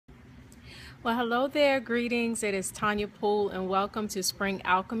Well, hello there. Greetings. It is Tonya Poole, and welcome to Spring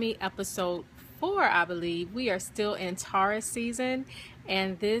Alchemy episode 4, I believe. We are still in Taurus season,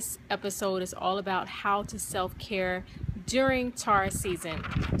 and this episode is all about how to self-care during Taurus season.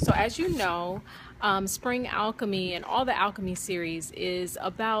 So, as you know, Spring Alchemy and all the Alchemy series is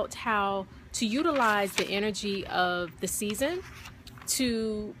about how to utilize the energy of the season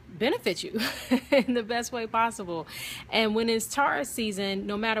to benefit you in the best way possible. And when it's Taurus season,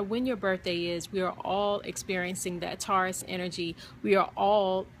 no matter when your birthday is, we are all experiencing that Taurus energy. We are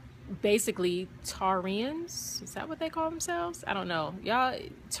all basically Taurians. Is that what they call themselves? I don't know. Y'all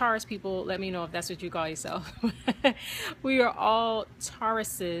Taurus people, let me know if that's what you call yourself. We are all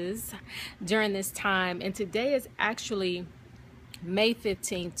Tauruses during this time. And today is actually May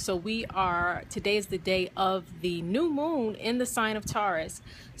 15th. So today is the day of the new moon in the sign of Taurus.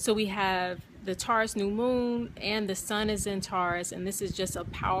 So we have the Taurus new moon and the sun is in Taurus, and this is just a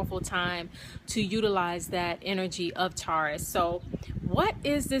powerful time to utilize that energy of Taurus. So what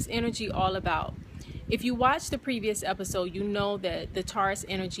is this energy all about? If you watched the previous episode, you know that the Taurus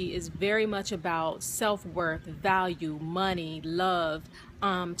energy is very much about self-worth, value, money, love.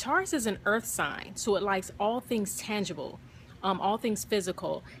 Taurus is an earth sign, so it likes all things tangible. All things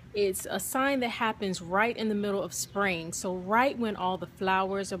physical. It's a sign that happens right in the middle of spring. So right when all the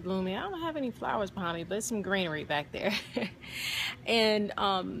flowers are blooming. I don't have any flowers behind me, but there's some greenery back there. And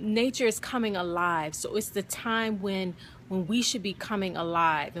nature is coming alive. So it's the time when we should be coming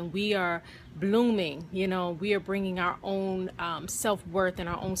alive and we are blooming. You know, we are bringing our own self-worth and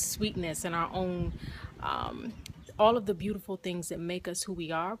our own sweetness and our own all of the beautiful things that make us who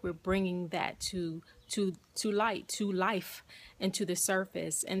we are. We're bringing that to light, to life, and to the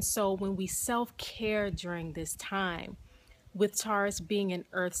surface. And so when we self-care during this time, with Taurus being an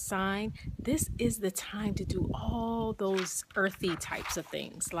earth sign, this is the time to do all those earthy types of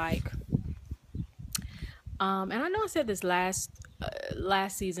things. Like, and I know I said this last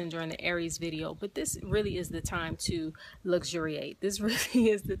season during the Aries video, but this really is the time to luxuriate. This really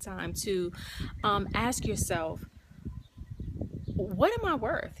is the time to ask yourself, what am I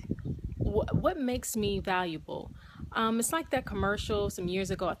worth? What makes me valuable? It's like that commercial some years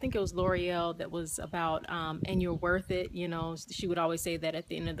ago. I think it was L'Oreal that was about, and you're worth it. You know, she would always say that at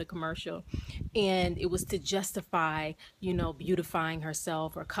the end of the commercial. And it was to justify, you know, beautifying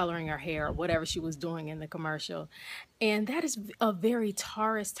herself or coloring her hair or whatever she was doing in the commercial. And that is a very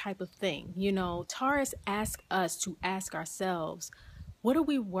Taurus type of thing. You know, Taurus asks us to ask ourselves, what are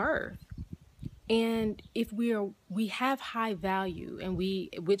we worth? And if we have high value, and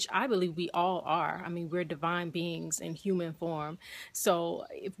which I believe we all are. I mean, we're divine beings in human form. So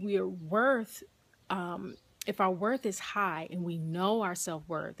if if our worth is high and we know our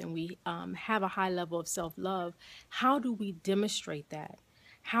self-worth and we have a high level of self-love, how do we demonstrate that?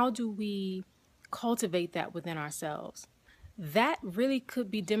 How do we cultivate that within ourselves? That really could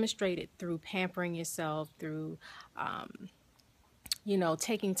be demonstrated through pampering yourself, through you know,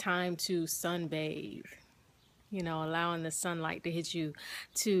 taking time to sunbathe, you know, allowing the sunlight to hit you,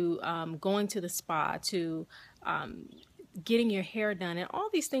 to going to the spa, to getting your hair done. And all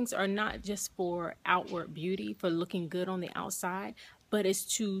these things are not just for outward beauty, for looking good on the outside, but it's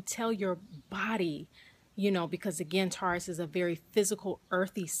to tell your body, you know, because again, Taurus is a very physical,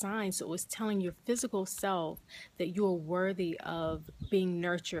 earthy sign. So it's telling your physical self that you are worthy of being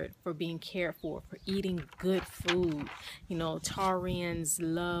nurtured, for being cared for eating good food. You know, Taurians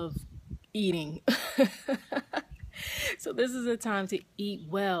love eating. So this is a time to eat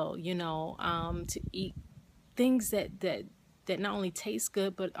well, you know, to eat things that not only taste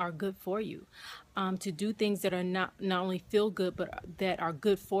good, but are good for you. To do things that are not only feel good, but that are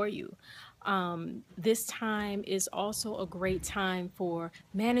good for you. This time is also a great time for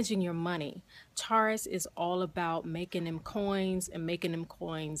managing your money. Taurus is all about making them coins and making them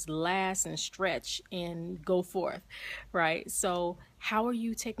coins last and stretch and go forth, right? So how are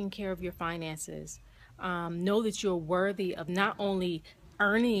you taking care of your finances? Know that you're worthy of not only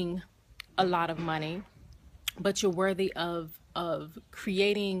earning a lot of money, but you're worthy of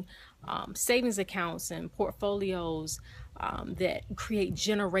creating savings accounts and portfolios that create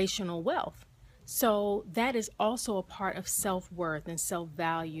generational wealth. So that is also a part of self-worth and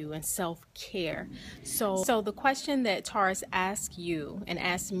self-value and self-care. So the question that Taurus asks you and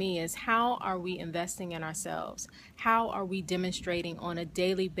asks me is, how are we investing in ourselves? How are we demonstrating on a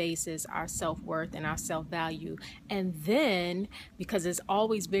daily basis our self-worth and our self-value? And then, because it's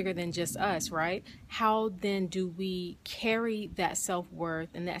always bigger than just us, right? How then do we carry that self-worth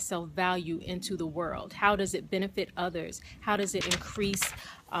and that self-value into the world? How does it benefit others? How does it increase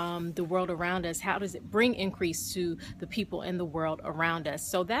the world around us? How does it bring increase to the people in the world around us?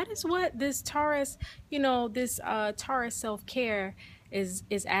 So that is what this Taurus, this Taurus self-care is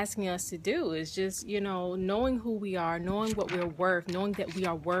asking us to do, is just, knowing who we are, knowing what we're worth, knowing that we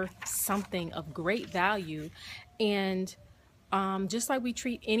are worth something of great value. And just like we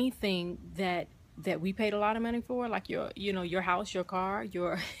treat anything that we paid a lot of money for, like your house, your car,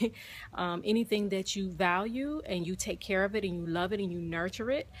 your anything that you value and you take care of it and you love it and you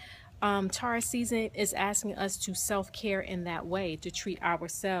nurture it. Taurus season is asking us to self-care in that way, to treat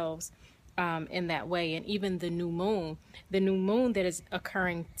ourselves in that way. And even the new moon that is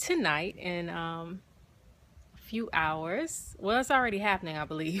occurring tonight in a few hours. Well, it's already happening, I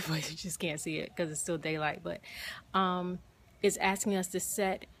believe, but you just can't see it because it's still daylight. But is asking us to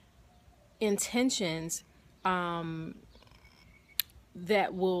set intentions that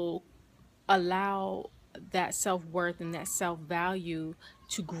will allow that self-worth and that self-value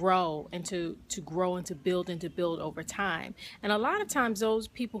to grow and to build over time. And a lot of times those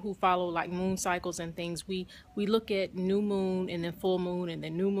people who follow like moon cycles and things, we look at new moon and then full moon and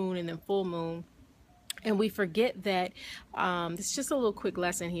then new moon and then full moon, and we forget that it's just a little quick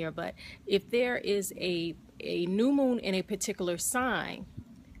lesson here, but if there is a new moon in a particular sign,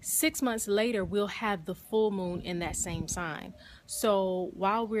 6 months later, we'll have the full moon in that same sign. So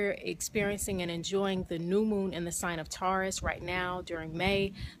while we're experiencing and enjoying the new moon in the sign of Taurus right now during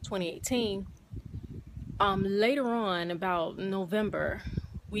May 2018, later on about November,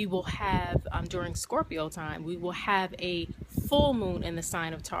 we will have, during Scorpio time, we will have a full moon in the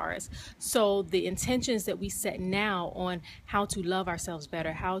sign of Taurus. So the intentions that we set now on how to love ourselves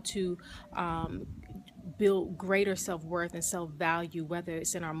better, how to build greater self-worth and self-value, whether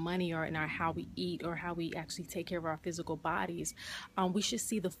it's in our money or in our how we eat or how we actually take care of our physical bodies, we should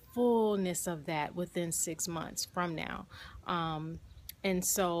see the fullness of that within 6 months from now. And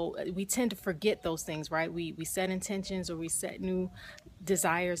so we tend to forget those things, right? We set intentions or we set new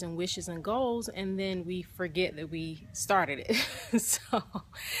desires and wishes and goals, and then we forget that we started it. So,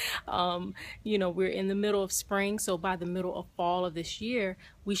 we're in the middle of spring. So by the middle of fall of this year,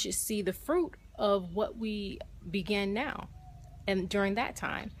 we should see the fruit of what we began now and during that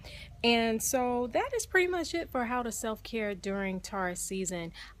time. And so that is pretty much it for how to self-care during Taurus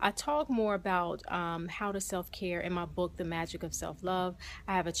season. I talk more about how to self-care in my book, The Magic of Self-Love.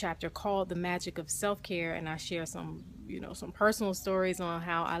 I have a chapter called The Magic of Self-Care, and I share some personal stories on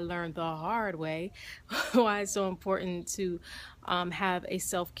how I learned the hard way why it's so important to have a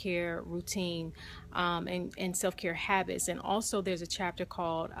self-care routine and self-care habits. And also there's a chapter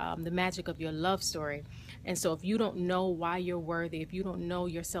called The Magic of Your Love Story. And so if you don't know why you're worthy, if you don't know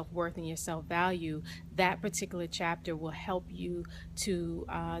your self-worth and your self-value, that particular chapter will help you to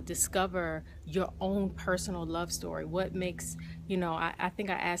discover your own personal love story. What makes, I think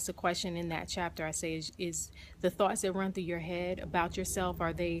I asked the question in that chapter. I say, is the thoughts that run through your head about yourself,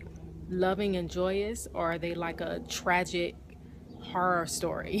 are they loving and joyous, or are they like a tragic horror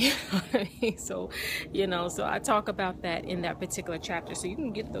story? So I talk about that in that particular chapter. So you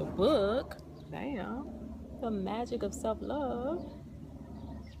can get the book, The Magic of Self-Love,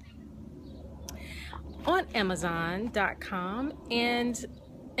 on Amazon.com. And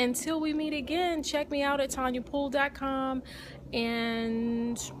until we meet again, check me out at TonyaPoole.com.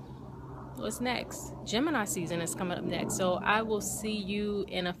 And what's next? Gemini season is coming up next. So I will see you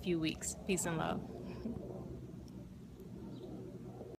in a few weeks. Peace and love.